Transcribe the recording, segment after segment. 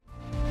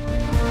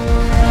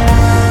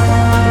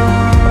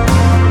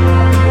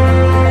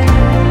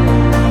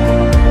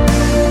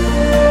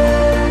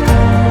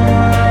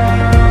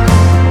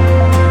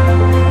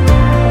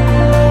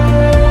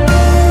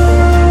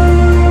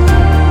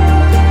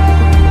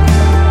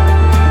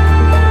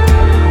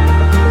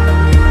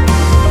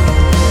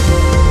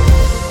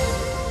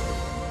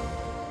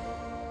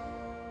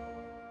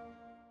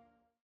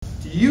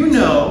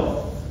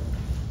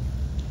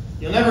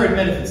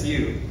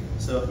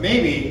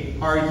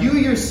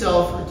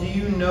yourself, or do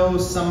you know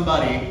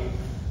somebody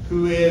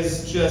who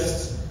is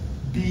just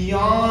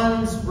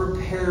beyond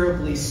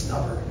repairably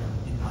stubborn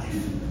in life?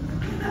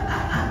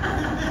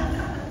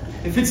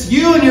 If it's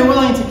you and you're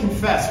willing to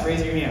confess,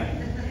 raise your hand.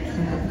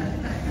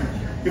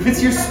 If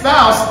it's your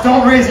spouse,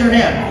 don't raise your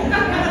hand.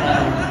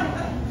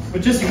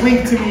 But just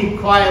wink to me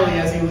quietly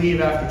as you leave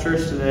after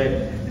church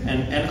today,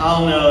 and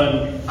I'll know,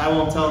 and I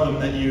won't tell them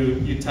that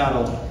you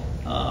tattled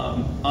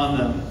on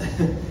them.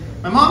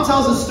 My mom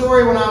tells a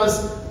story when I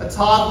was a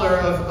toddler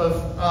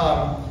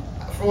of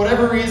for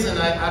whatever reason,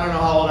 I don't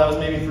know how old I was,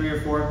 maybe 3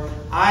 or 4.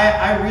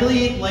 I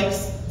really liked,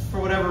 for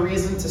whatever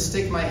reason, to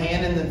stick my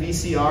hand in the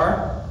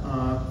VCR.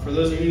 For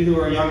those of you who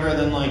are younger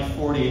than like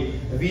 40,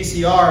 a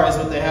VCR is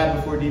what they had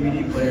before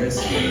DVD players.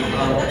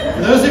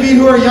 For those of you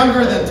who are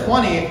younger than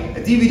 20,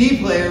 a DVD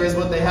player is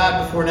what they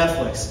had before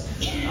Netflix.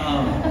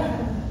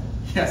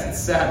 Yes, it's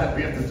sad that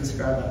we have to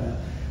describe that now.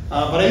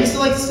 But I used to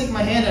like to stick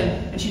my hand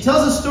in, and she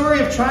tells a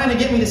story of trying to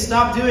get me to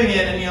stop doing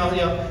it,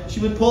 and she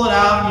would pull it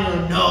out,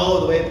 and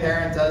no, the way a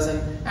parent does.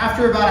 And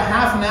after about a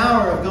half an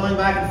hour of going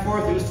back and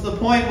forth, it was to the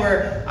point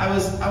where I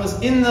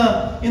was in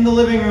the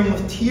living room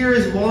with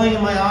tears welling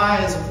in my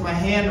eyes, with my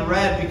hand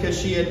red because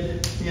she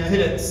had hit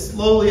it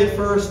slowly at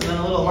first, and then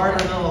a little harder,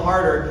 and then a little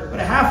harder. But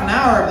a half an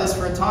hour of this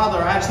for a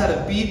toddler, I just had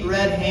a beet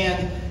red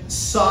hand,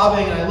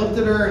 sobbing, and I looked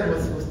at her,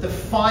 and with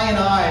defiant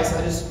eyes,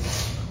 I just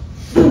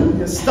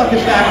stuck it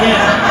back in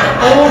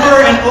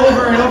over and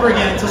over and over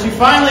again until she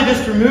finally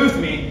just removed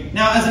me.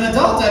 Now, as an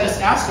adult, I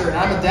just asked her, and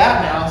I'm a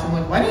dad now, so I'm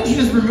like, why didn't you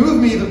just remove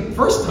me the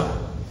first time?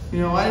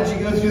 Why did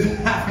you go through the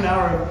half an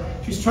hour?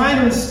 She's trying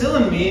to instill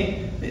in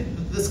me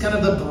this kind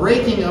of the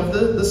breaking of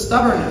the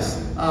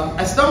stubbornness.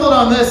 I stumbled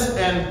on this,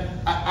 and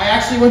I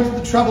actually went to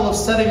the trouble of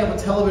setting up a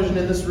television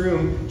in this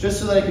room just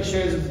so that I could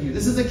share this with you.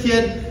 This is a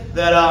kid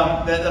that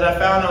I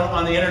found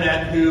on the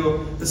internet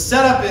who, the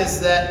setup is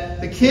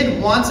that the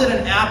kid wanted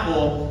an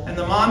apple, and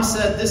the mom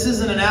said, this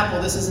isn't an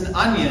apple, this is an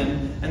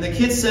onion. And the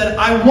kid said,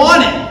 I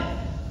want it!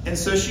 And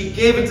so she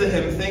gave it to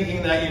him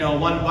thinking that,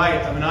 one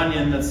bite of an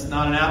onion that's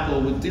not an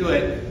apple would do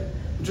it.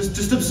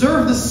 Just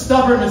observe the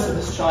stubbornness of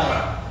this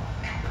child.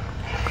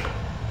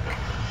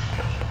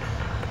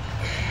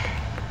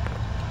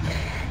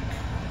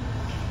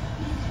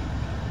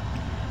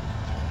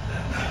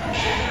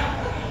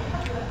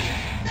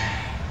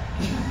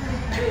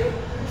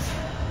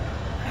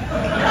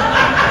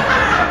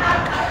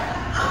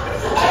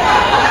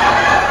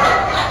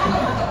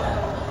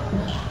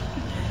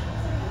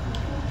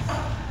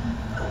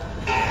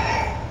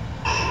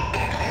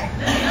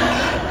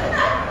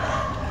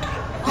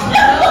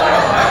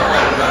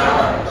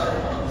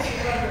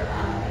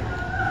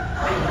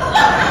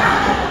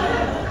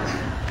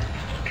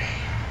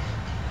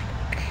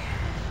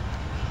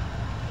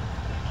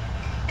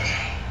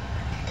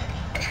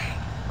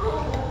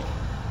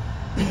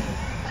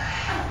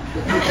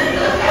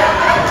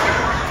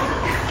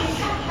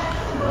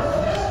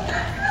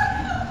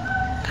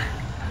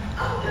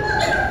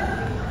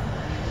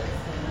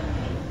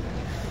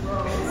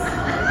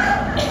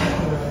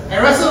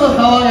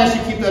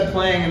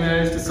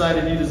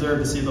 You deserve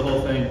to see the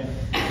whole thing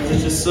because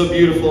it's just so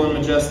beautiful and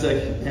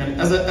majestic. And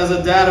as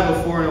a dad of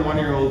a 4 and a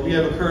 1-year-old, we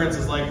have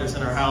occurrences like this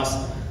in our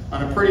house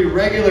on a pretty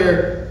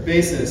regular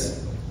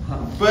basis.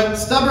 But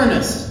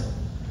stubbornness.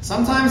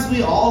 Sometimes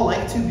we all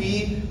like to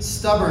be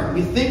stubborn.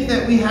 We think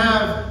that we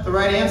have the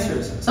right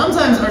answers.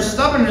 Sometimes our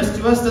stubbornness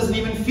to us doesn't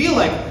even feel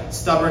like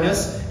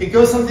stubbornness. It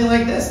goes something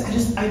like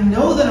this. I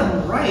know that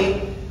I'm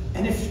right,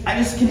 and if I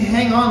just can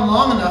hang on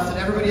long enough that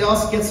everybody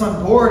else gets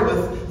on board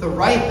with the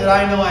right that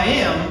I know I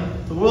am,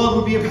 the world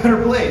would be a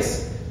better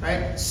place,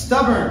 right?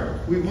 Stubborn.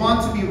 We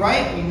want to be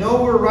right. We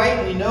know we're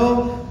right. We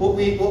know what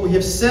we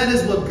have said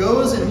is what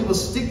goes, and we will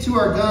stick to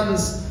our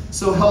guns.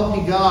 So help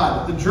me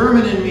God. The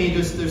German in me,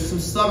 there's some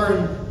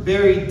stubborn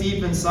buried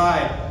deep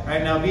inside.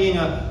 Right now, being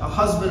a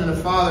husband and a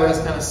father has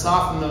kind of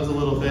softened those a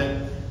little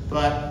bit.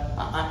 But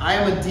I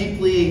am a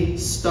deeply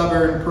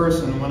stubborn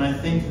person when I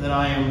think that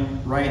I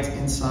am right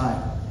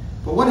inside.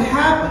 But what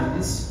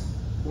happens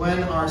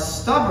when our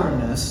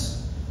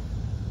stubbornness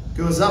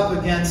goes up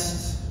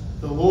against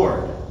the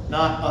Lord,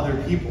 not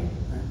other people?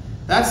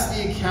 That's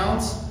the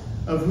account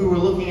of who we're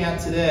looking at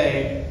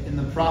today in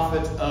the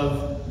prophet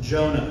of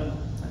Jonah.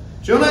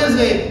 Jonah is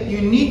a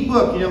unique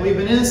book. We've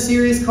been in a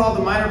series called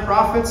The Minor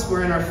Prophets.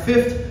 We're in our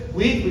 5th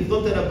week. We've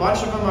looked at a bunch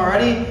of them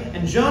already.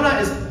 And Jonah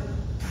is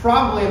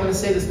probably, I'm going to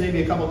say this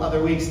maybe a couple of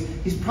other weeks,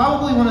 he's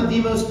probably one of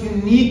the most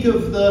unique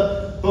of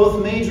the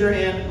both major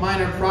and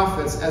minor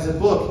prophets as a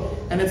book.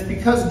 And it's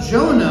because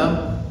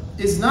Jonah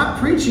is not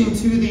preaching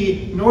to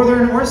the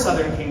northern or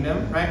southern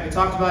kingdom, right? We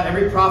talked about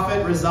every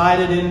prophet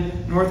resided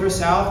in north or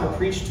south or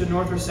preached to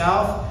north or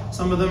south.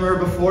 Some of them are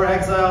before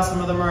exile,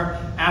 some of them are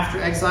after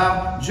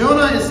exile.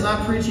 Jonah is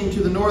not preaching to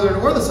the northern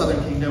or the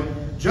southern kingdom.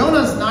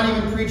 Jonah is not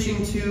even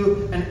preaching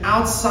to an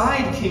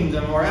outside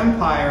kingdom or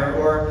empire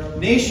or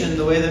nation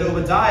the way that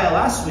Obadiah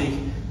last week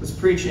was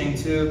preaching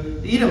to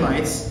the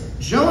Edomites.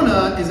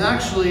 Jonah is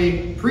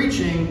actually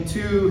preaching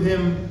to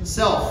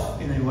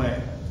himself in a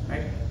way,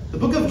 right? The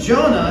book of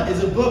Jonah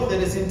is a book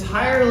that is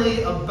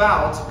entirely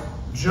about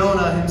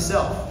Jonah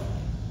himself.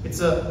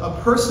 It's a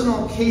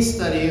personal case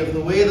study of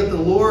the way that the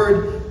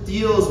Lord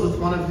deals with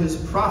one of his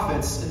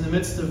prophets in the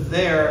midst of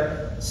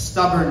their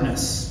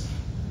stubbornness.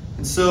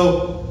 And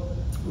so,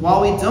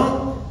 while we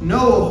don't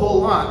know a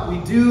whole lot, we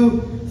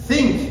do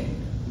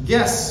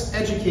guess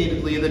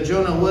educatedly that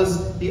Jonah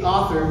was the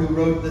author who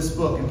wrote this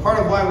book. And part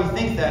of why we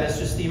think that is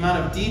just the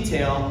amount of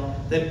detail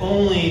that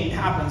only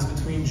happens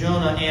between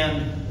Jonah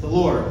and the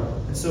Lord.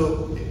 And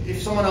so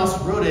if someone else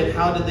wrote it,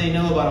 how did they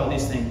know about all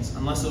these things?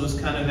 Unless it was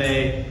kind of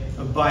a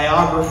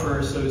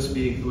biographer, so to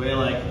speak, the way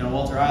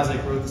Walter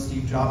Isaac wrote the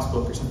Steve Jobs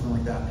book or something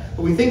like that.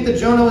 But we think that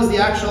Jonah was the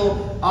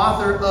actual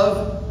author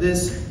of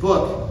this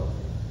book.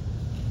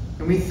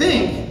 And we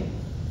think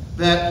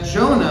that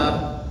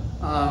Jonah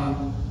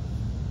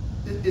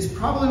is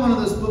probably one of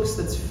those books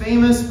that's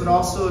famous but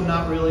also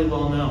not really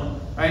well known.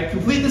 Right?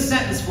 Complete the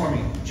sentence for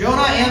me.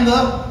 Jonah and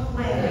the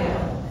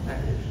whale.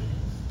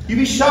 You'd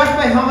be shocked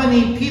by how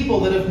many people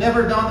that have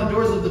never donned the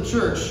doors of the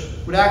church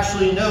would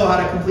actually know how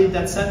to complete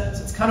that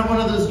sentence. It's kind of one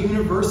of those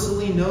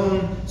universally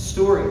known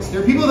stories.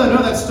 There are people that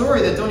know that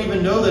story that don't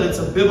even know that it's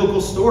a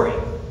biblical story.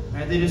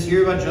 Right? They just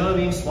hear about Jonah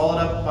being swallowed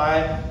up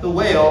by the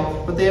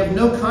whale, but they have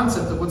no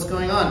concept of what's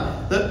going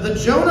on. The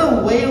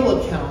Jonah whale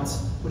account,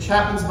 which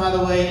happens, by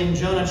the way, in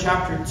Jonah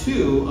chapter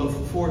 2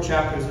 of 4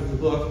 chapters of the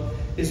book,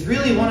 is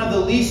really one of the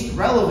least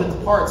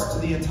relevant parts to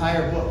the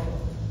entire book.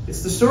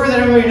 It's the story that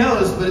everybody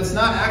knows, but it's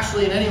not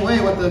actually in any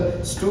way what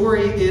the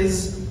story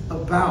is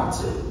about.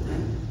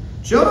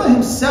 Jonah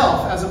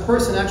himself, as a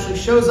person, actually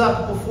shows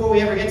up before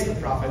we ever get to the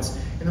prophets.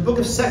 In the book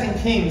of 2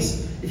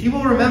 Kings, if you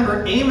will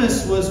remember,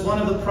 Amos was one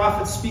of the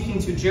prophets speaking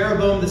to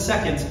Jeroboam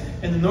II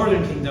in the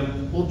northern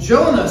kingdom. Well,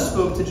 Jonah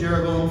spoke to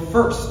Jeroboam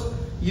first,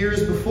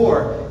 years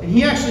before. And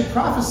he actually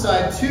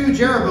prophesied to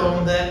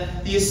Jeroboam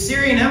that the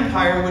Assyrian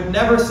Empire would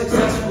never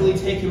successfully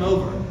take him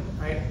over.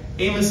 Right?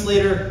 Amos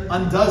later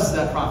undoes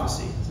that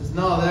prophecy. He says,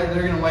 no, they're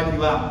going to wipe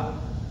you out.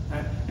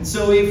 Right? And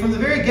so from the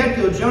very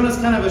get-go, Jonah's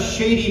kind of a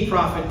shady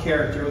prophet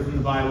character within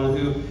the Bible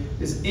who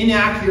is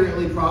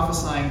inaccurately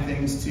prophesying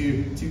things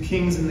to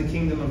kings in the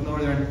kingdom of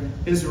northern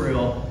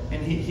Israel.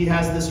 And he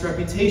has this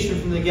reputation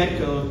from the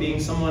get-go of being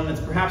someone that's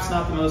perhaps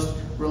not the most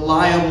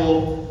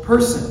reliable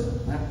person.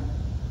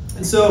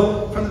 And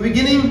so, from the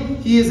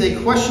beginning, he is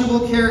a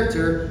questionable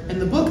character,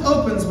 and the book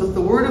opens with the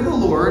word of the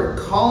Lord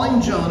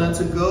calling Jonah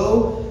to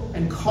go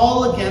and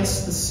call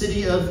against the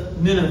city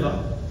of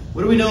Nineveh.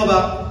 What do we know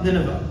about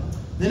Nineveh?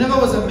 Nineveh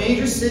was a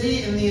major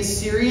city in the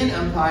Assyrian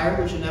Empire,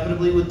 which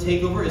inevitably would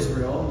take over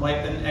Israel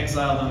and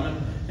exile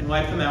them and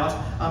wipe them out.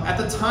 At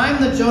the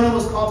time that Jonah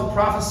was called to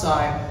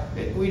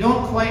prophesy, we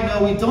don't quite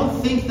know. We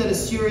don't think that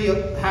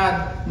Assyria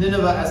had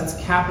Nineveh as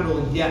its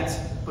capital yet.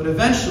 But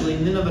eventually,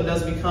 Nineveh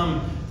does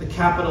become the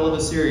capital of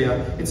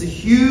Assyria. It's a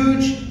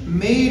huge,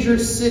 major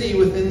city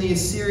within the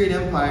Assyrian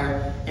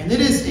Empire, and it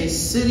is a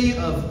city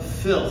of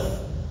filth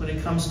when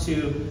it comes to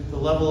the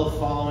level of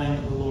following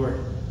the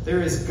Lord.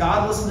 There is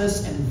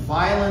godlessness and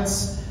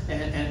violence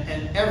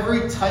and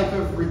every type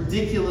of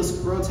ridiculous,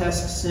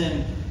 grotesque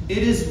sin. It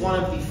is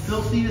one of the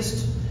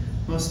filthiest,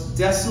 most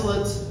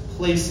desolate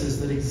places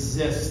that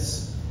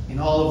exists in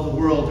all of the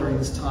world during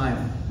this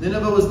time.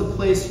 Nineveh was the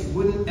place you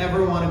wouldn't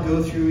ever want to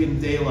go through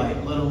in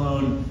daylight, let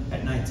alone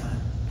at nighttime.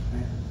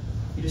 Right?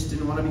 You just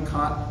didn't want to be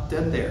caught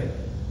dead there.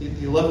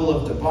 The level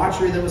of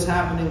debauchery that was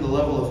happening, the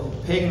level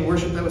of pagan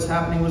worship that was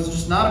happening was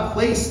just not a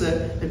place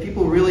that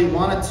people really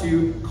wanted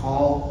to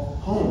call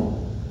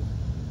home.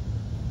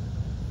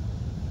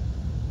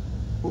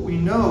 What we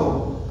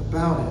know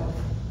about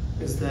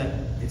it is that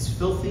it's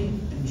filthy,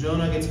 and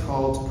Jonah gets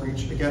called to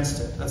preach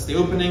against it. That's the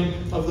opening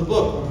of the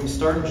book when we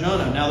start in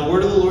Jonah. Now the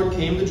word of the Lord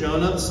came to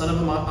Jonah, the son of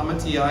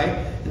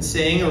Amittai, and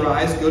saying,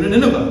 "Arise, go to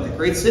Nineveh, the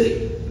great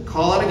city, and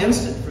call out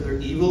against it, for their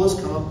evil has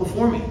come up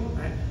before me."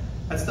 Right?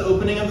 That's the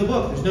opening of the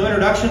book. There's no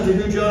introduction to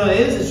who Jonah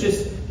is. It's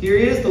just, here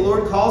he is, the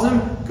Lord calls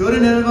him, go to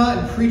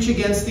Nineveh and preach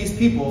against these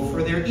people,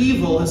 for their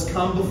evil has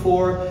come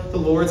before the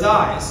Lord's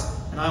eyes,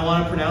 and I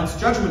want to pronounce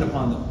judgment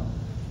upon them.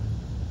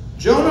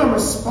 Jonah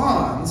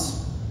responds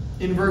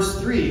in verse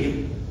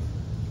 3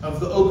 of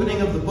the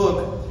opening of the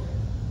book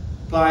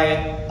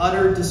by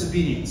utter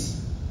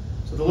disobedience.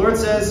 So the Lord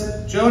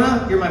says,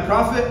 Jonah, you're my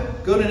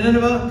prophet. Go to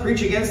Nineveh,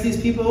 preach against these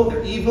people.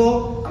 They're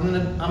evil. I'm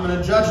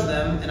gonna judge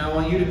them, and I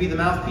want you to be the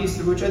mouthpiece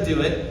through which I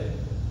do it.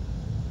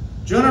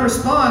 Jonah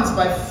responds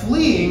by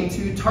fleeing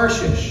to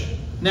Tarshish.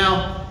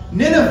 Now,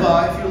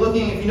 Nineveh,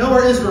 if you know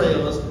where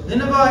Israel is,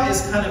 Nineveh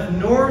is kind of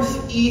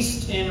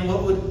northeast in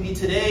what would be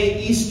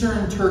today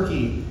eastern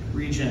Turkey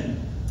region.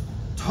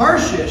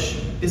 Tarshish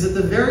is at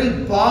the very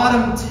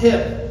bottom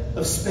tip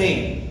of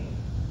Spain,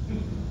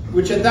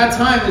 which at that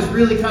time is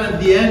really kind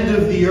of the end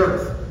of the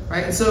earth.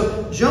 Right? And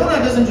so Jonah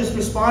doesn't just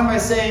respond by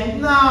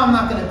saying, no, I'm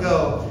not going to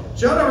go.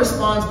 Jonah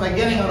responds by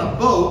getting on a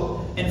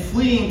boat and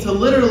fleeing to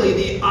literally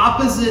the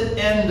opposite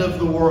end of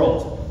the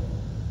world,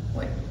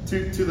 like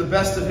to the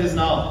best of his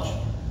knowledge.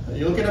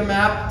 You look at a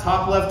map,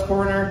 top left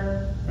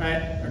corner,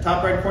 right, or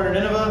top right corner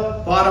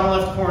Nineveh, bottom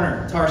left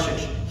corner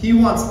Tarshish. He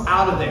wants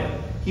out of there.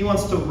 He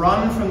wants to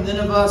run from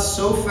Nineveh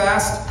so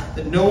fast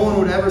that no one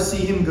would ever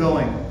see him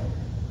going.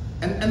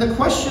 And the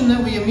question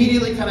that we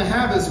immediately kind of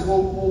have is,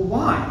 well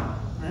why?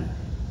 Right?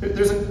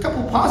 There's a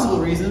couple possible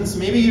reasons.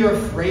 Maybe you're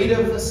afraid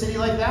of a city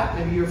like that.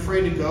 Maybe you're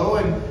afraid to go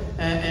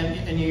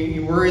and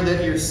you worry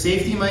that your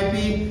safety might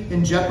be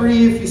in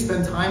jeopardy if you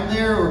spend time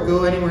there or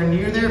go anywhere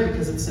near there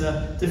because it's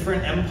a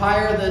different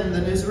empire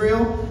than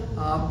Israel.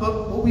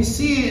 But what we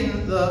see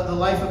in the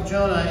life of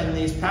Jonah in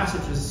these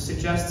passages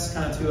suggests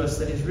kind of to us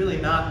that he's really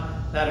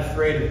not that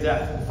afraid of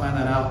death. We'll find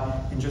that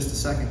out in just a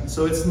second.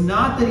 So it's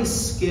not that he's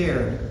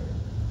scared.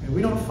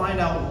 We don't find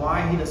out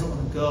why he doesn't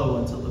want to go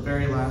until the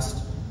very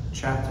last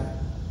chapter.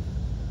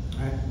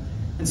 Right?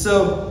 And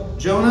so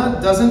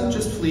Jonah doesn't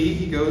just flee,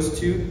 he goes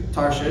to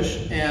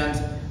Tarshish, and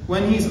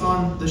when he's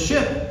on the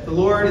ship, the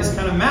Lord is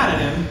kind of mad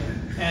at him,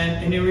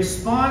 and he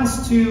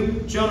responds to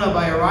Jonah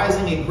by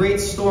arising a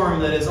great storm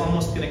that is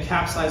almost going to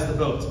capsize the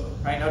boat.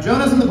 Right? Now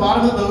Jonah's in the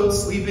bottom of the boat,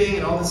 sleeping,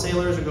 and all the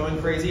sailors are going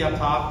crazy up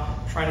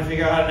top, trying to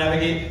figure out how to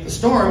navigate the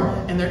storm,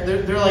 and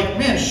they're like,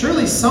 man,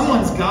 surely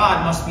someone's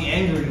God must be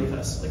angry with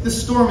us. Like,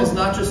 this storm is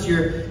not just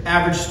your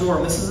average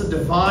storm. This is a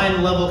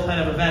divine level kind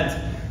of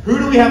event. Who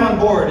do we have on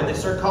board? And they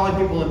start calling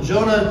people, and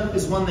Jonah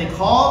is one they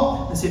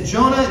call. They say,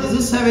 Jonah, does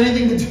this have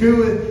anything to do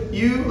with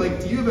you?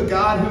 Like, do you have a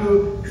God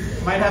who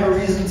might have a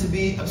reason to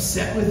be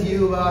upset with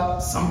you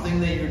about something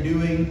that you're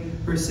doing,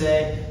 per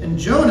se? And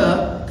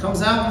Jonah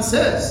comes out and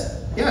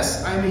says,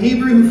 yes, I'm a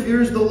Hebrew who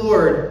fears the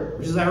Lord,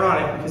 which is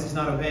ironic because he's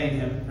not obeying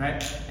him,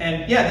 right?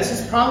 And yeah, this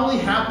is probably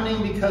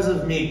happening because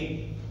of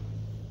me.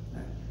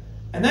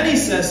 And then he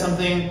says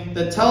something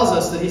that tells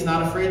us that he's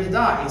not afraid to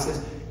die. He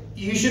says,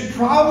 you should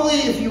probably,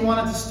 if you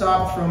want it to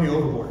stop, throw me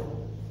overboard.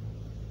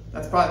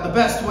 That's probably the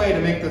best way to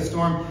make the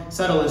storm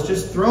settle, is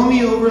just throw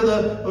me over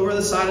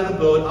the side of the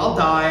boat. I'll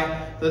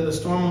die, the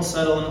storm will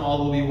settle, and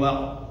all will be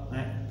well.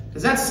 Right?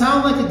 Does that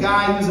sound like a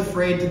guy who's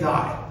afraid to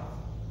die?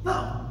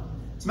 No.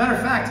 As a matter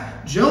of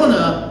fact,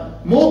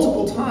 Jonah,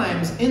 multiple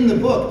times in the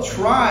book,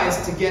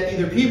 tries to get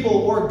either people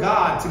or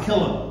God to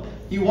kill him.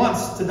 He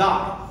wants to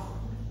die.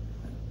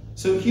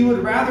 So he would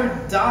rather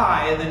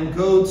die than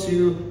go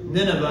to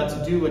Nineveh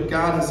to do what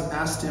God has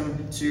asked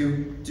him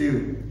to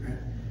do.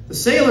 The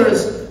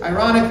sailors,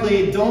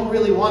 ironically, don't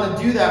really want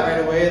to do that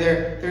right away.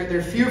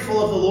 They're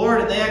fearful of the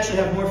Lord, and they actually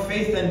have more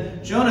faith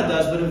than Jonah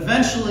does. But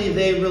eventually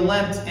they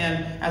relent,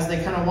 and as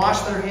they kind of wash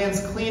their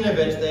hands clean of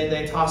it,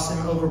 they toss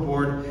him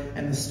overboard,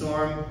 and the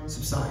storm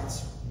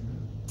subsides.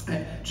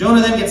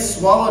 Jonah then gets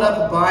swallowed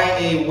up by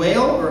a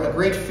whale, or a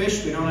great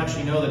fish. We don't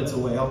actually know that it's a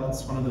whale.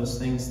 It's one of those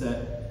things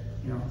that,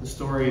 the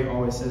story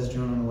always says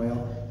Jonah and a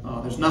whale.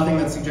 There's nothing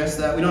that suggests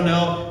that. We don't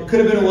know. It could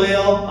have been a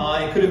whale.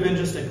 It could have been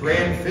just a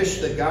grand fish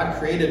that God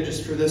created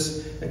just for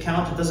this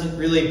account. It doesn't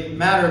really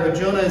matter. But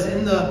Jonah is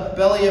in the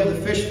belly of the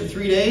fish for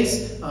 3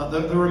 days.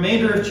 The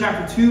remainder of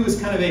chapter 2 is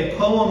kind of a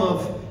poem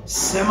of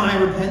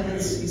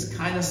semi-repentance. He's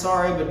kind of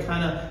sorry, but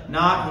kind of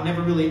not. He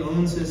never really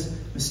owns his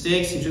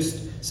mistakes. He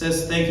just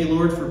says, thank you,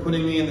 Lord, for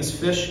putting me in this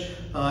fish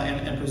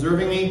and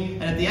preserving me.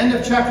 And at the end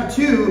of chapter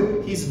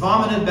 2, he's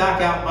vomited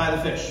back out by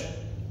the fish.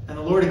 And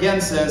the Lord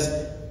again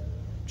says,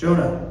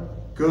 Jonah,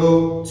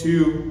 go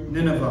to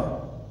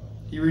Nineveh.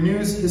 He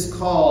renews his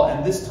call,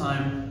 and this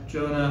time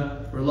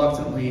Jonah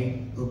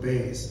reluctantly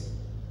obeys.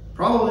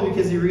 Probably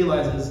because he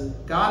realizes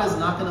God is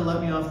not going to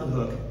let me off the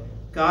hook.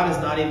 God is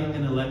not even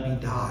going to let me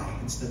die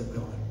instead of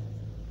going.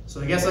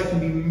 So I guess I can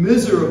be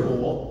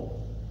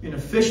miserable in a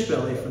fish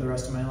belly for the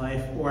rest of my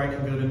life, or I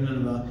can go to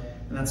Nineveh.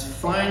 And that's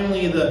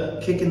finally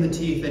the kick in the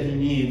teeth that he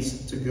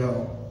needs to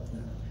go.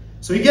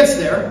 So he gets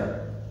there.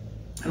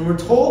 And we're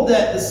told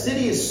that the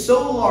city is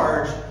so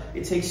large,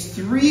 it takes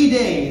 3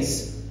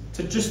 days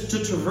to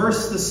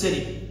traverse the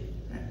city.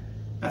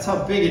 That's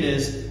how big it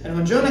is. And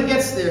when Jonah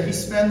gets there, he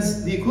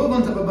spends the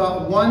equivalent of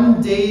about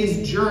 1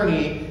 day's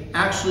journey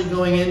actually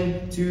going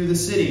into the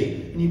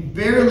city. And he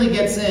barely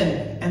gets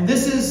in. And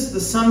this is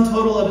the sum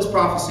total of his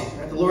prophecy.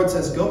 Right? The Lord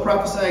says, go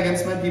prophesy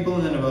against my people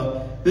in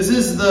Nineveh. This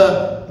is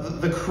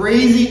the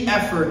crazy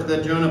effort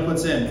that Jonah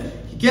puts in.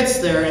 He gets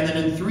there, and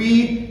then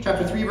in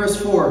chapter 3,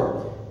 verse 4,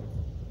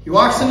 he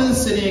walks into the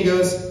city and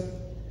goes,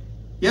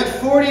 yet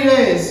 40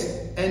 days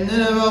and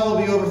Nineveh will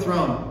be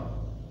overthrown.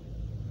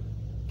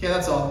 Okay,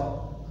 that's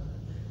all.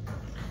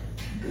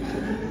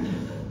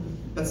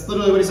 That's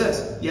literally what he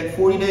says. Yet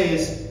 40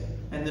 days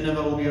and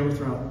Nineveh will be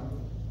overthrown.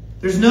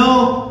 There's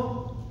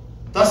no,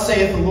 thus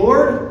saith the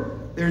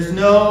Lord. There's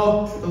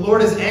no, the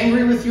Lord is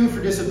angry with you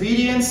for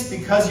disobedience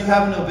because you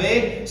haven't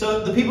obeyed.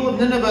 So the people of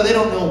Nineveh, they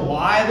don't know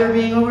why they're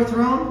being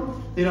overthrown.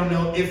 They don't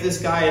know if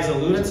this guy is a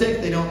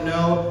lunatic. They don't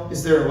know,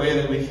 is there a way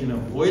that we can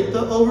avoid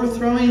the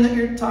overthrowing that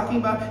you're talking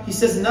about? He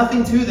says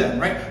nothing to them,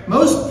 right?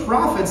 Most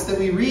prophets that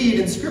we read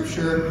in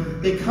Scripture,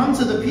 they come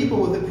to the people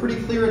with a pretty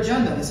clear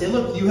agenda. They say,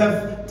 look, you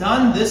have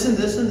done this and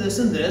this and this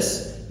and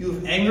this. You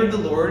have angered the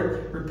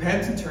Lord.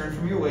 Repent and turn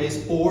from your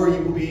ways, or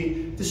you will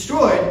be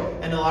destroyed.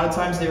 And a lot of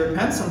times they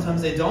repent,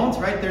 sometimes they don't,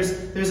 right?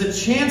 There's a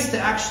chance to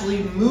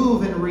actually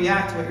move and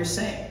react to what you're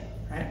saying,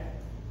 right?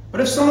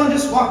 But if someone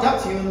just walked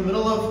up to you in the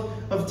middle of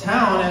of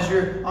town as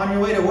you're on your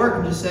way to work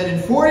and just said,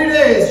 in 40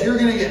 days, you're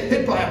going to get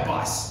hit by a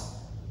bus.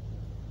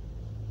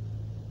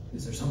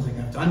 Is there something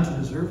I've done to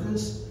deserve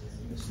this?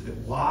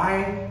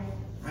 Why?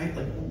 Right?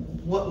 Like,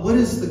 what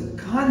is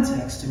the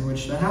context in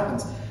which that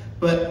happens?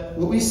 But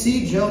what we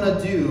see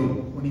Jonah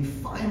do when he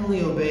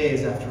finally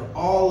obeys after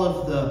all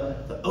of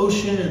the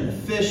ocean and the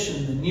fish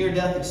and the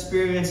near-death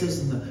experiences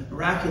and the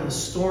miraculous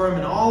storm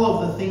and all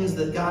of the things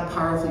that God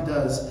powerfully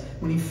does,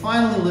 when he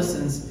finally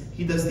listens,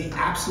 he does the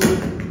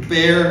absolute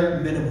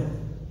bare minimum.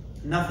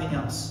 Nothing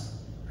else.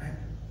 Right?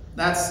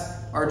 That's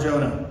our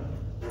Jonah.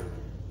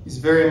 He's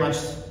very much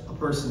a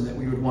person that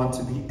we would want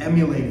to be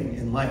emulating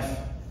in life,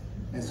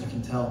 as you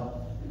can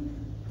tell.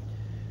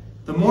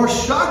 The more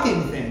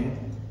shocking thing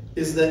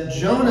is that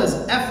Jonah's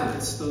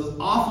efforts, those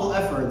awful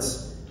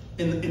efforts,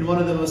 in one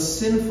of the most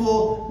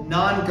sinful,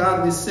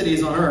 non-godly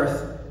cities on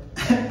earth,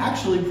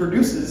 actually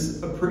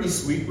produces a pretty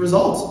sweet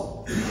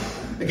result.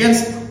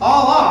 Against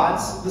all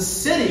odds, the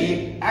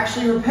city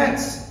actually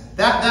repents.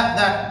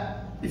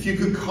 That, if you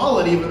could call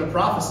it even a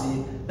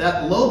prophecy,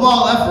 that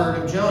lowball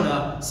effort of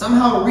Jonah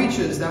somehow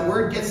reaches, that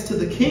word gets to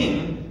the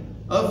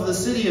king of the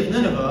city of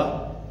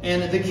Nineveh,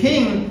 and the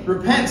king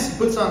repents. He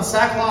puts on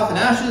sackcloth and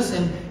ashes,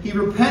 and he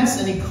repents,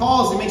 and he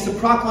makes a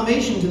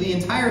proclamation to the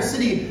entire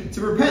city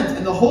to repent.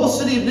 And the whole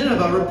city of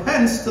Nineveh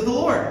repents to the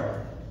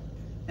Lord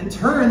and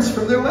turns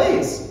from their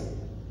ways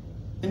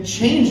and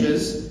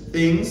changes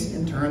things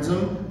and turns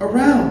them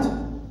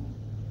around.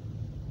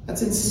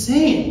 That's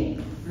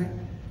insane. Right?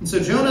 And so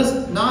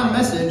Jonah's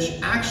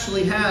non-message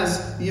actually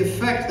has the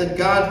effect that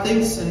God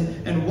thinks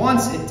and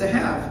wants it to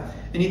have.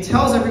 And he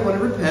tells everyone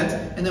to repent,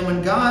 and then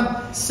when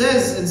God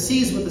says and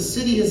sees what the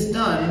city has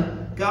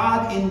done,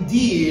 God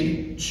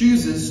indeed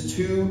chooses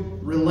to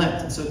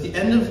relent. And so at the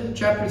end of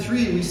chapter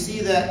 3, we see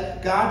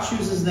that God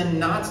chooses then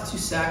not to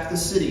sack the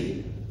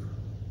city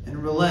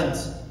and relent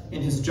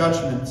in his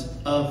judgment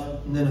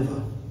of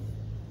Nineveh.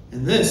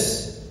 And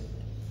this,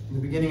 in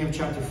the beginning of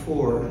chapter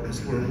 4,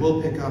 is where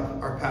we'll pick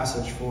up our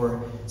passage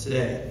for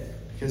today.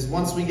 Because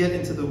once we get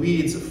into the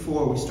weeds of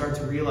 4, we start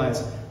to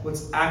realize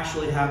what's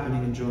actually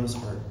happening in Jonah's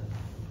heart.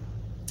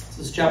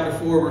 This is chapter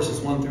 4,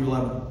 verses 1 through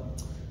 11.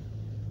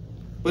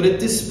 But it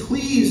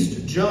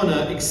displeased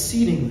Jonah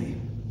exceedingly,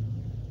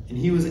 and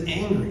he was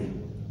angry.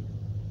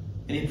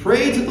 And he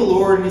prayed to the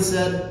Lord, and he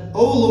said,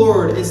 O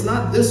Lord, is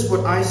not this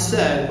what I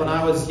said when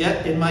I was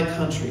yet in my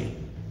country?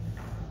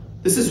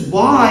 This is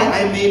why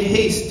I made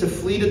haste to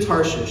flee to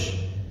Tarshish.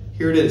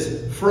 Here it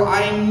is. For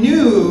I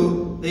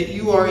knew that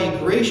you are a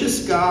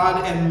gracious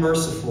God and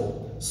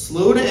merciful,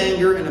 slow to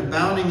anger and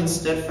abounding in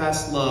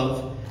steadfast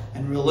love,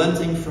 and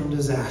relenting from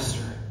disaster.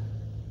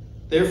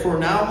 Therefore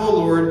now, O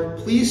Lord,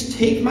 please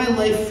take my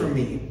life from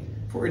me,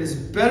 for it is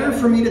better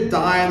for me to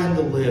die than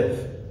to live.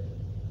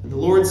 And the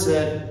Lord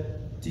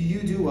said, Do you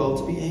do well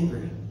to be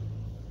angry?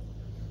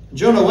 And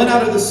Jonah went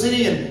out of the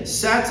city and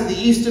sat to the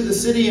east of the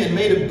city and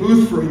made a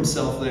booth for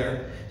himself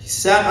there. He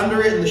sat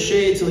under it in the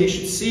shade till he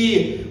should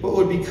see what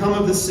would become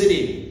of the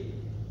city.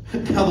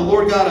 Now the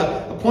Lord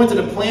God appointed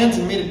a plant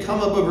and made it come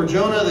up over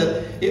Jonah,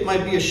 that it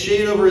might be a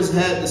shade over his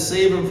head to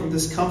save him from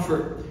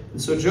discomfort. And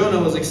so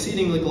Jonah was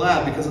exceedingly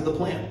glad because of the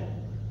plant.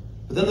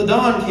 But then the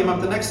dawn came up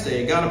the next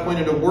day. God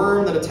appointed a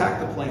worm that attacked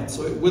the plant,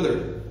 so it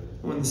withered.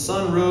 And when the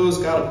sun rose,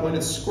 God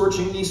appointed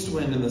scorching east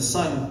wind, and the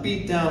sun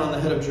beat down on the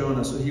head of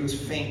Jonah, so he was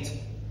faint.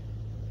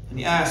 And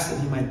he asked that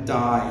he might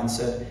die, and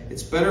said,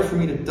 It's better for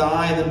me to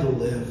die than to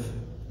live.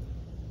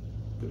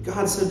 But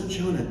God said to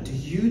Jonah, Do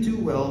you do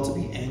well to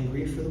be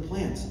angry for the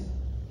plant?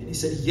 And he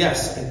said,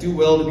 Yes, I do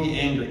well to be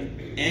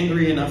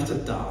angry enough to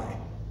die.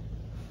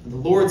 And the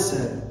Lord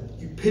said,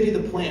 You pity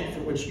the plant for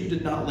which you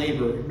did not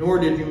labor, nor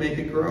did you make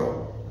it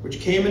grow, which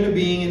came into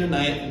being in a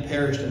night and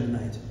perished in a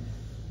night.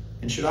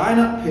 And should I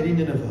not pity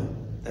Nineveh,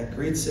 that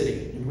great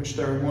city, in which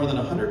there are more than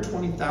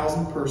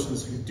 120,000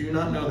 persons who do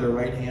not know their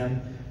right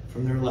hand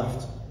from their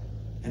left,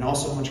 and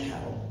also much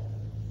cattle?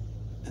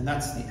 And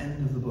that's the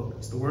end of the book.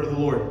 It's the word of the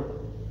Lord.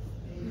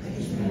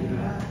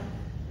 Amen.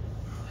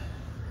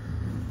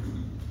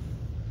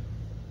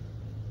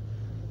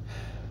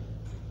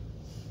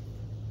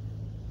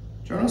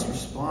 Jonah's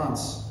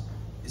response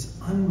is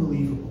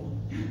unbelievable.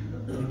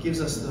 It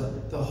gives us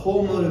the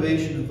whole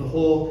motivation of the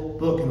whole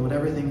book and what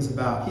everything is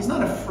about. He's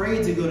not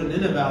afraid to go to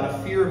Nineveh out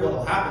of fear of what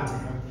will happen to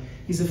him.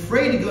 He's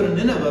afraid to go to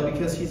Nineveh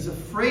because he's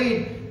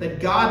afraid that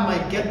God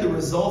might get the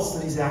results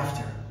that he's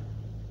after.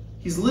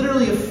 He's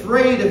literally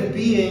afraid of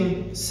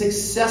being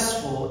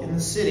successful in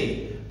the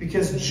city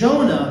because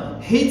Jonah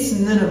hates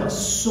Nineveh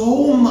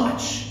so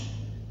much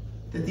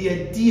that the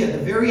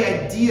very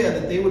idea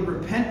that they would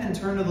repent and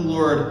turn to the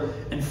Lord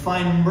and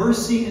find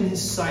mercy in his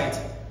sight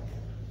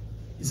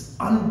is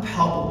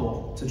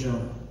unpalatable to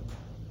Jonah.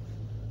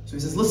 So he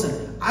says,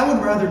 listen, I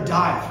would rather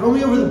die. Throw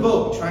me over the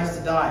boat. He tries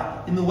to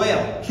die. In the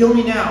whale. Kill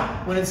me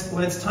now. When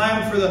it's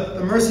time for the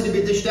mercy to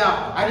be dished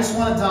out. I just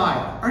want to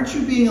die. Aren't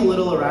you being a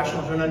little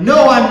irrational, Jonah?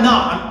 No, I'm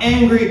not. I'm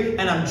angry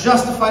and I'm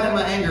justified in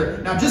my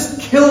anger. Now just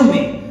kill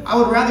me. I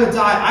would rather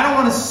die. I don't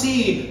want to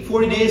see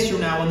 40 days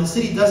from now when the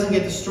city doesn't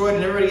get destroyed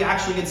and everybody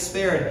actually gets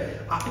spared.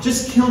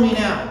 Just kill me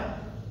now.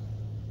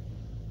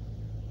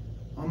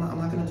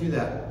 do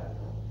that.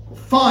 Well,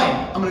 fine,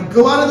 I'm going to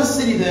go out of the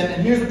city then,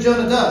 and here's what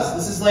Jonah does.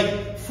 This is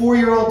like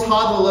 4-year-old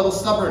toddler level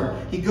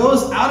stubborn. He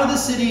goes out of the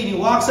city and he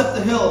walks up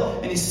the hill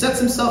and he sets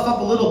himself up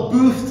a little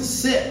booth to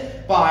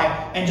sit by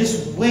and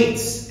just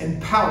waits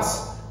and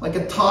pouts like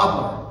a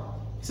toddler.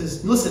 He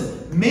says,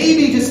 listen,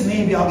 maybe, just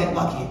maybe I'll get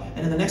lucky. And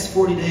in the next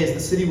 40 days, the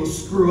city will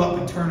screw up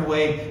and turn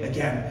away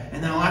again.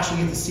 And then I'll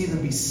actually get to see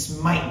them be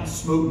smote,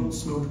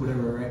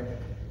 whatever, right?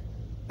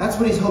 That's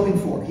what he's hoping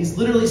for. He's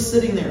literally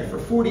sitting there for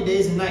 40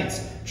 days and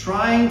nights,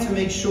 trying to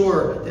make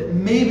sure that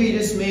maybe,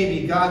 just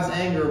maybe, God's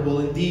anger will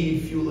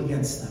indeed fuel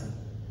against them.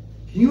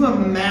 Can you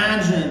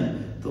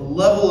imagine the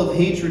level of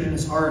hatred in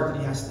his heart that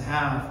he has to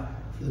have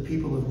for the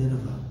people of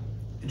Nineveh?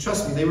 And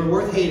trust me, they were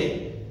worth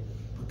hating.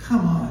 But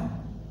come on.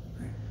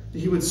 That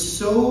he would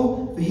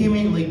so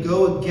vehemently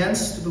go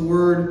against the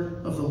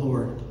word of the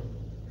Lord.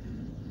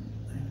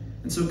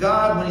 And so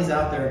God, when he's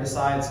out there,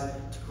 decides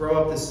to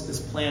grow up this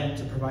plant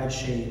to provide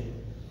shade.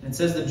 And it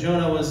says that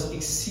Jonah was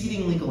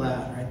exceedingly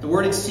glad. Right? The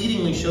word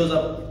exceedingly shows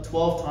up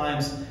 12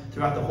 times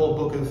throughout the whole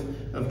book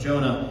of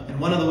Jonah. And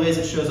one of the ways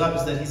it shows up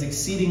is that he's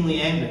exceedingly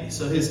angry.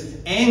 So his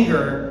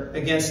anger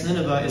against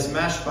Nineveh is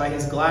matched by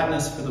his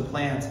gladness for the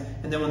plant.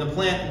 And then when the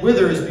plant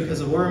withers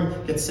because a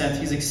worm gets sent,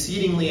 he's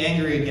exceedingly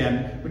angry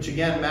again, which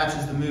again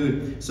matches the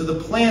mood. So the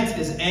plant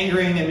is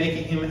angering and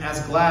making him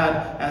as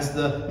glad as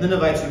the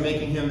Ninevites are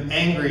making him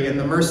angry, and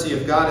the mercy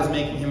of God is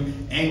making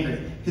him angry.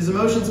 His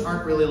emotions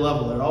aren't really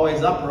level. They're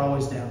always up or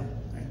always down.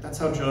 Right? That's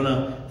how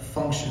Jonah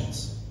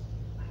functions.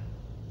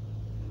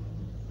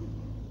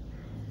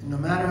 And no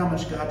matter how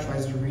much God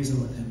tries to reason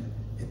with him,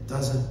 it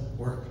doesn't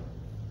work.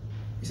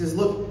 He says,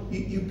 look,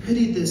 you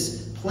pitied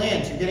this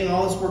plant. You're getting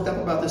all this worked up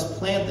about this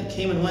plant that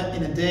came and went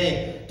in a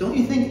day. Don't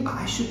you think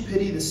I should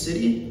pity the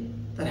city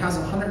that has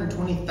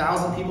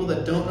 120,000 people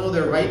that don't know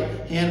their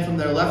right hand from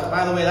their left?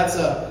 By the way, that's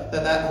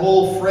that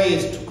whole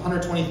phrase,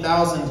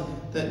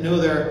 120,000 that know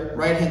their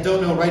right hand,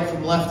 don't know right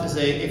from left, is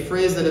a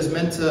phrase that is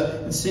meant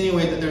to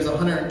insinuate that there's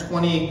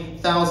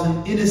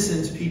 120,000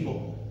 innocent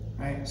people,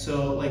 right?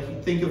 So, like,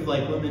 you think of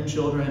like women,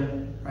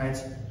 children, right?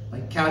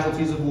 Like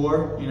casualties of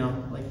war, you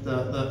know, like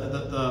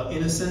the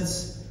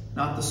innocents.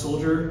 Not the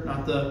soldier,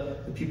 not the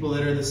people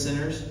that are the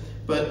sinners.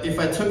 But if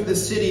I took the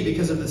city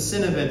because of the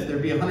sin of it,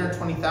 there'd be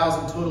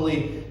 120,000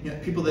 totally,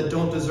 people that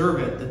don't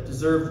deserve it, that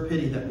deserve the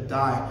pity, that would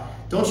die.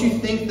 Don't you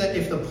think that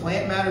if the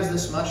plant matters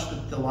this much,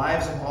 that the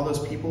lives of all those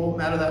people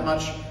matter that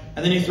much?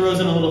 And then he throws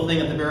in a little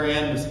thing at the very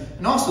end.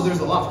 And also there's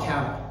a lot of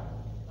cattle.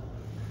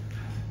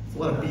 There's a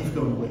lot of beef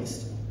going to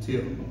waste,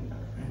 too.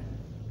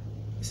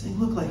 He's saying,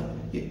 look, like,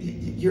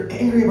 you're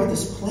angry about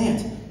this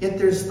plant, yet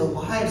there's the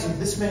lives of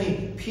this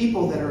many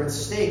people that are at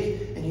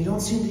stake, and you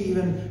don't seem to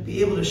even be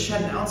able to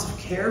shed an ounce of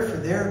care for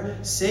their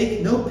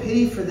sake, no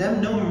pity for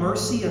them, no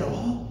mercy at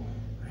all.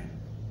 Right?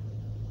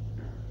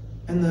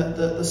 And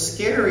the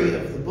scary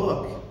of the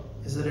book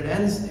is that it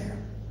ends there.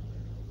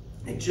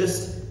 It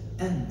just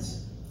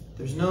ends.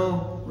 There's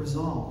no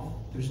resolve.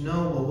 There's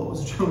no, well, what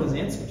was Jonah's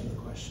answer to the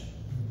question?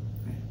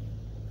 Right?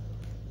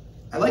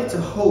 I like to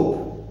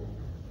hope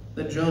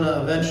that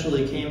Jonah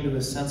eventually came to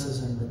his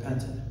senses and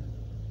repented.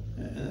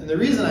 And the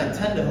reason I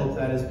tend to hope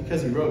that is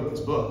because he wrote this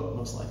book,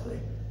 most likely.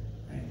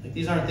 Right? Like,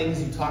 these aren't things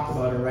you talk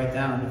about or write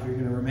down if you're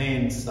going to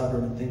remain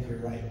stubborn and think you're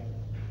right.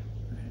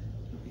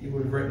 He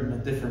would have written a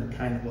different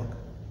kind of book,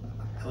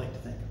 I like to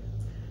think.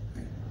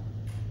 Right?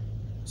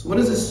 So what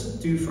does this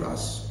do for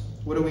us?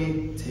 What do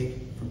we take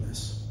from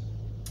this?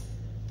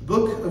 The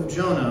book of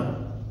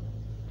Jonah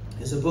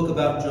is a book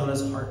about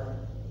Jonah's heart.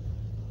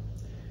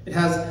 It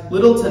has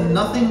little to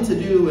nothing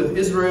to do with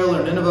Israel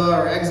or Nineveh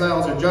or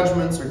exiles or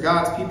judgments or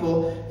God's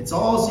people. It's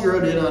all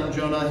zeroed in on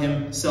Jonah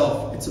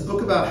himself. It's a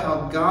book about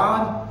how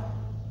God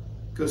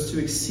goes to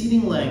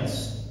exceeding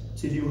lengths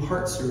to do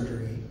heart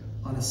surgery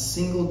on a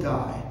single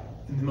guy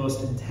in the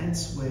most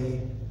intense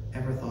way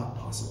ever thought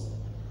possible.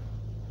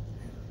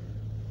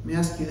 Let me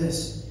ask you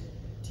this.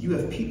 Do you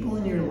have people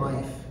in your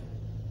life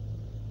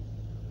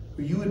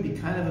who you would be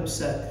kind of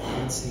upset if you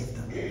had saved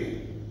them?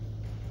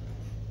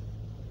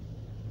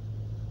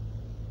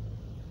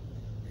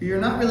 Who you're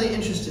not really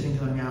interested in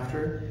going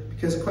after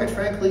because, quite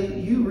frankly,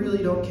 you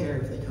really don't care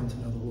if they come to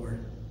know the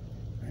Lord.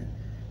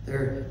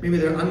 Right? Maybe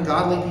they're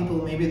ungodly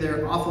people, maybe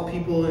they're awful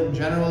people in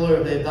general,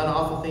 or they've done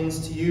awful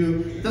things to you.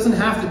 It doesn't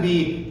have to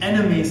be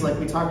enemies like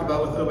we talked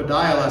about with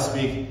Obadiah last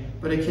week,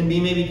 but it can be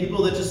maybe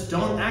people that just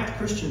don't act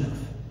Christian enough.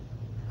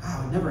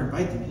 I would never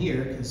invite them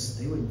here because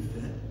they wouldn't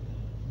fit.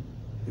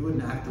 They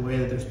wouldn't act the way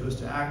that they're supposed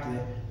to act.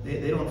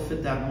 They don't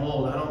fit that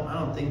mold. I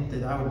don't think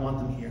that I would want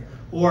them here.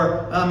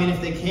 Or, I mean, if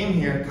they came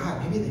here,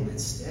 God, maybe they might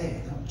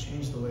stay. That would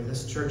change the way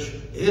this church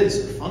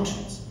is or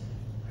functions.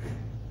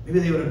 Maybe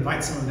they would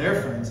invite some of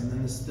their friends, and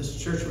then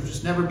this church would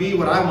just never be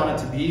what I want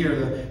it to be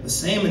or the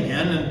same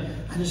again.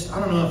 And I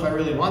don't know if I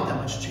really want that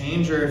much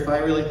change or if I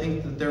really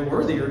think that they're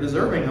worthy or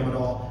deserving of it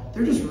all.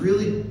 They're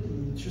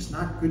just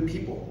not good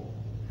people.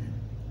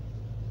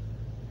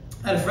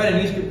 I had a friend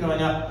in youth group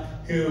growing up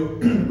who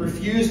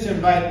refused to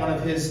invite one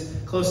of his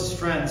closest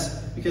friends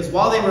because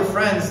while they were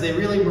friends, they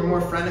really were more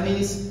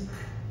frenemies.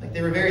 Like,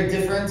 they were very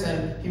different,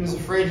 and he was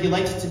afraid he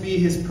liked to be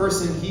his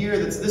person here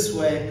that's this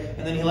way,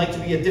 and then he liked to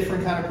be a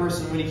different kind of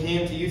person when he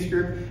came to youth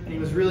group, and he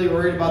was really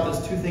worried about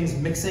those two things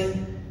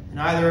mixing, and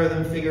either of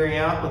them figuring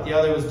out what the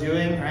other was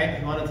doing, right?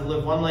 He wanted to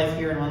live one life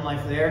here and one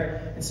life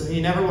there, and so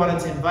he never wanted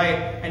to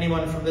invite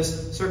anyone from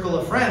this circle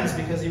of friends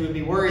because he would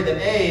be worried that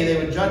A,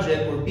 they would judge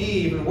it, or B,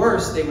 even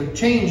worse, they would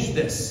change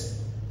this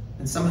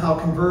and somehow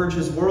converge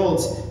his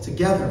worlds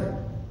together.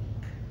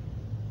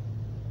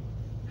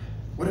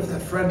 What if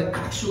that friend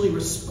actually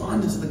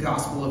responded to the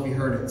gospel if he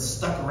heard it,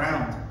 stuck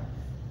around?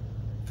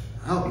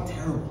 That would be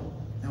terrible.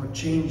 That would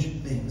change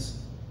things.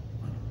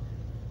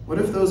 What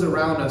if those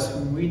around us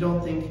whom we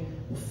don't think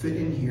will fit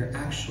in here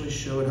actually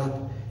showed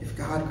up? If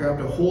God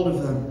grabbed a hold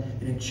of them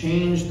and it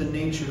changed the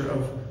nature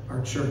of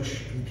our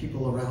church and the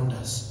people around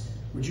us,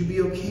 would you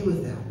be okay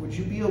with that? Would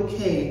you be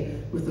okay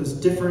with those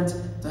different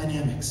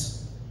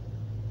dynamics?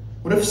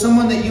 What if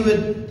someone that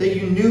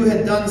you knew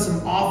had done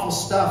some awful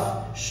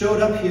stuff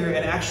showed up here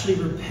and actually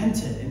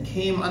repented and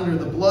came under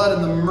the blood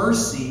and the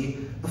mercy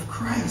of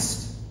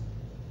Christ?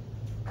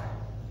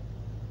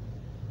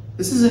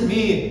 This isn't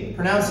me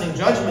pronouncing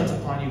judgment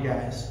upon you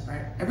guys,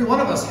 right? Every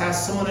one of us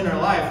has someone in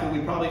our life who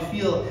we probably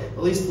feel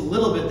at least a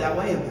little bit that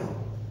way about.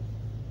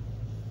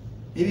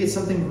 Maybe it's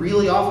something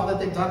really awful that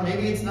they've done.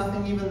 Maybe it's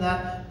nothing even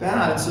that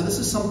bad. And so this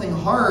is something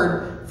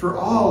hard for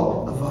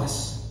all of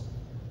us.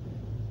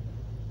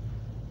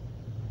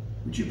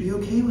 Would you be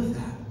okay with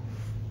that?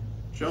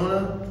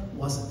 Jonah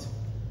wasn't.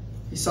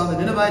 He saw the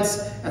Ninevites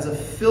as a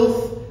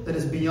filth that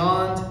is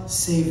beyond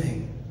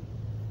saving.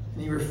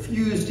 And he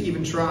refused to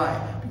even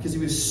try because he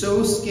was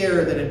so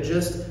scared that it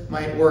just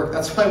might work.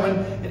 That's why when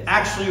it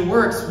actually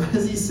works, what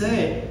does he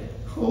say?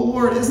 Oh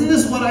Lord, isn't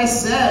this what I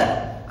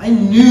said? I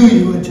knew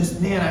you would I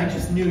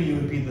just knew you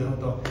would be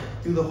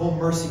do the whole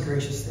mercy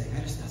gracious thing.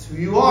 That's who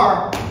you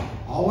are.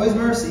 Always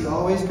mercy,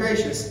 always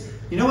gracious.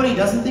 You know what he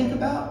doesn't think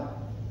about?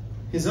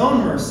 His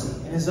own mercy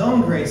and his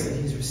own grace that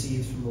he's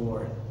received from the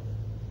Lord.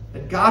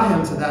 That got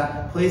him to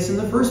that place in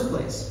the first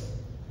place.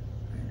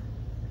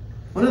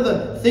 One of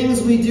the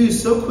things we do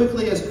so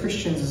quickly as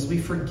Christians is we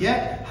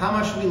forget how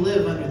much we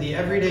live under the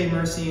everyday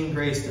mercy and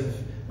grace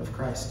of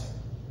Christ.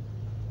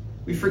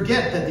 We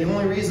forget that the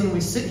only reason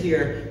we sit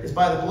here is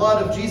by the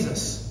blood of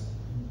Jesus.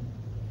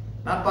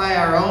 Not by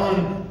our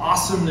own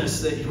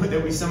awesomeness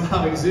that we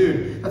somehow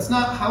exude. That's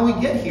not how we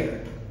get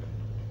here.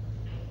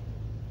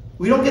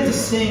 We don't get to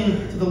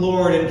sing to the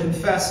Lord and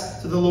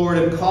confess to the Lord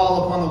and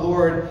call upon the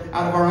Lord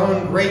out of our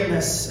own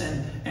greatness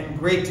and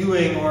great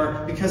doing,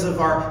 or because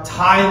of our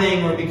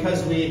tithing, or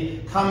because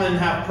we come and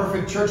have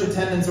perfect church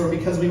attendance, or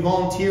because we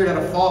volunteered at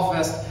a fall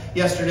fest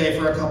yesterday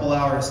for a couple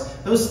hours.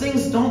 Those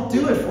things don't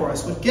do it for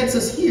us. What gets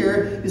us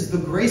here is the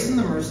grace and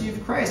the mercy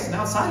of Christ. And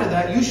outside of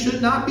that, you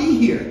should not be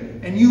here.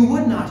 And you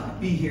would not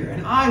be here.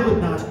 And I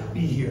would not be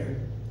here.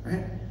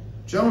 Right?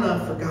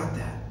 Jonah forgot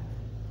that.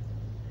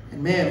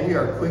 And man, we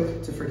are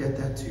quick to forget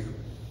that too.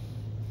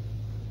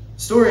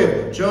 The story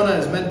of Jonah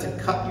is meant to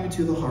cut you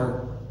to the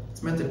heart.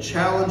 It's meant to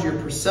challenge your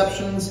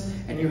perceptions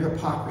and your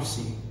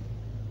hypocrisy.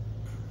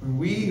 When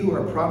we who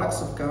are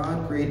products of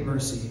God's great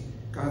mercy,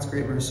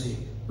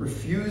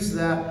 refuse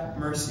that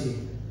mercy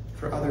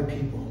for other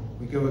people,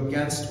 we go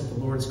against what the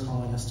Lord is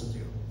calling us to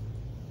do.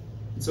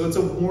 And so it's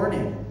a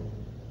warning.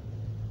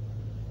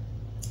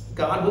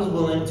 God was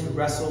willing to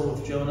wrestle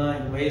with Jonah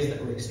in ways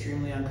that were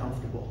extremely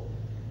uncomfortable.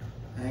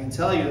 And I can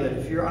tell you that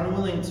if you're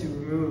unwilling to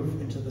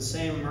move into the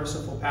same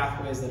merciful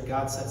pathways that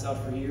God sets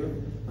out for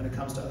you when it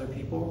comes to other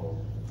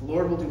people, the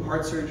Lord will do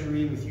heart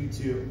surgery with you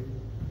too.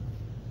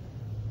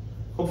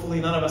 Hopefully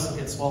none of us will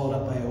get swallowed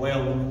up by a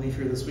whale when we leave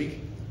here this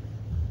week.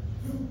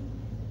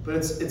 But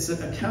it's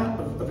an account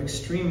of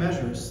extreme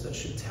measures that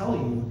should tell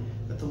you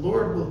that the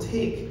Lord will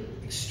take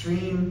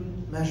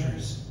extreme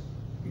measures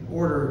in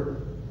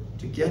order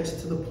to get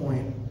to the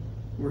point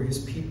where his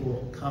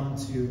people come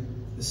to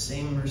the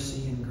same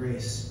mercy and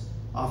grace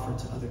offered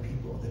to other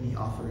people that he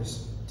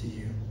offers to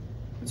you.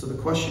 And so the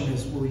question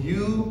is, will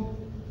you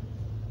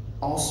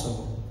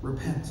also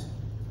repent?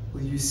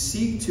 Will you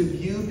seek to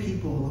view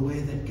people the way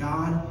that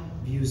God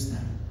views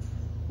them,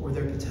 or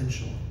their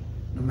potential,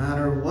 no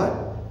matter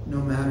what, no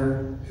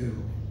matter who?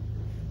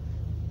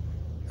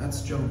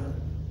 That's Jonah.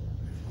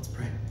 Let's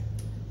pray.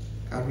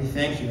 God, we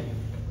thank you.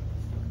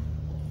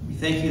 We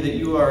thank you that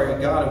you are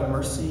a God of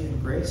mercy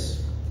and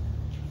grace.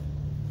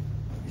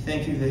 We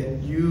thank you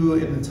that you,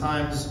 in the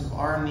times of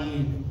our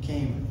need,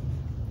 came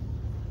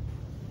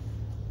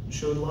and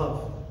showed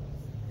love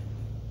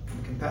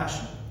and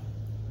compassion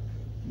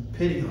and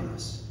pity on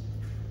us.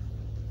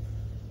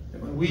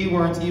 That when we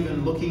weren't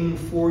even looking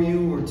for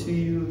you or to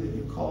you, that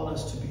you called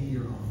us to be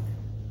your own.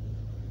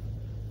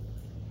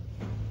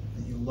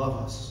 That you love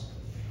us.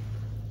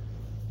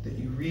 That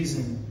you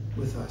reason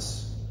with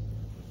us.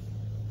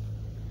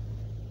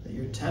 That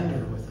you're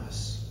tender with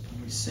us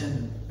when we sin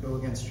and go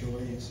against your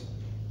ways.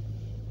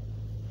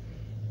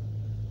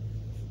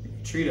 That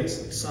you treat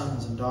us like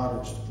sons and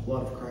daughters with the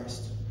blood of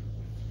Christ.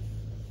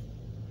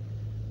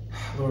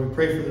 Lord, we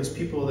pray for those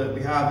people that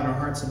we have in our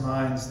hearts and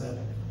minds that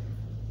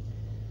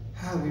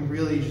God, we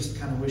really just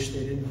kind of wish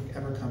they didn't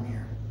ever come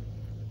here.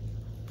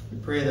 We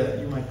pray that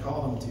you might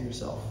call them to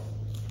yourself.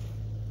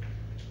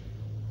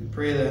 We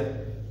pray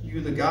that you,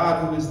 the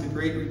God who is the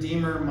great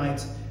Redeemer,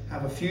 might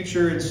have a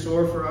future in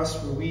store for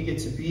us where we get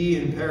to be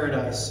in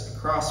paradise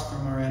across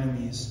from our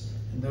enemies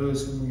and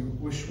those whom we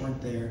wish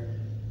weren't there,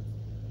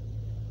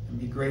 and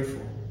be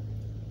grateful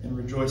and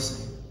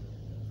rejoicing,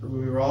 for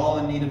we were all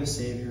in need of a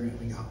Savior and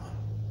we got one.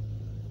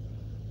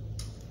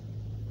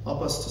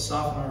 Help us to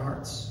soften our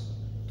hearts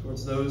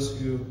towards those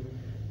who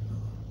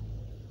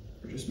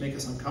just make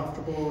us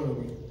uncomfortable, or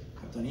who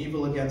have done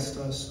evil against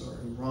us, or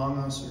who wrong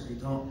us, or who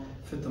don't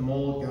fit the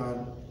mold.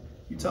 God,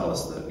 you tell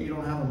us that we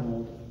don't have a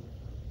mold.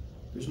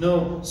 There's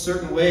no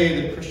certain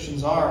way that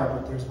Christians are,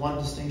 but there's one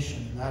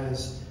distinction, and that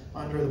is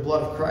under the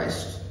blood of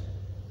Christ,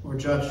 we're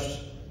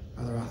judged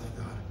by the wrath of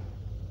God.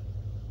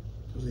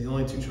 Those are the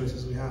only two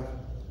choices we have.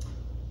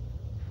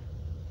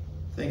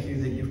 Thank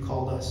you that you've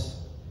called us.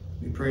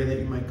 We pray that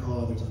you might call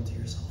others unto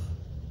yourself.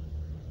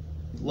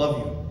 We love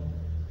you,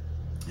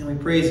 and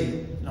we praise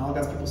you. And all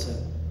God's people said,